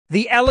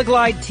The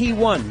Eleglide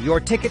T1, your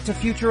ticket to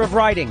future of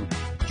riding.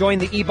 Join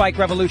the e-bike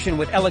revolution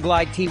with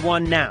Eleglide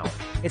T1 now.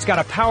 It's got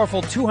a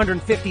powerful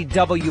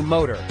 250W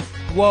motor.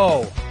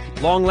 Whoa!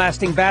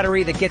 Long-lasting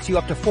battery that gets you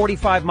up to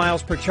 45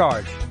 miles per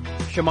charge.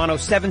 Shimano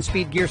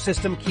 7-speed gear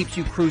system keeps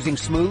you cruising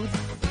smooth.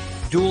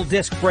 Dual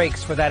disc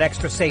brakes for that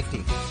extra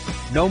safety.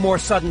 No more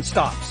sudden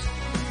stops.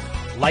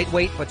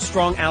 Lightweight but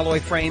strong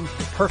alloy frame,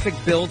 perfect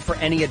build for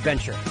any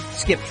adventure.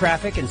 Skip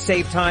traffic and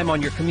save time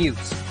on your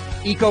commutes.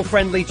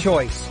 Eco-friendly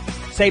choice.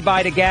 Say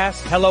bye to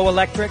gas, hello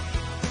electric.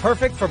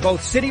 Perfect for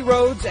both city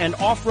roads and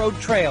off-road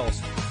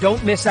trails.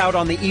 Don't miss out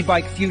on the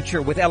e-bike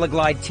future with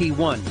Eleglide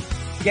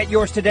T1. Get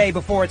yours today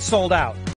before it's sold out.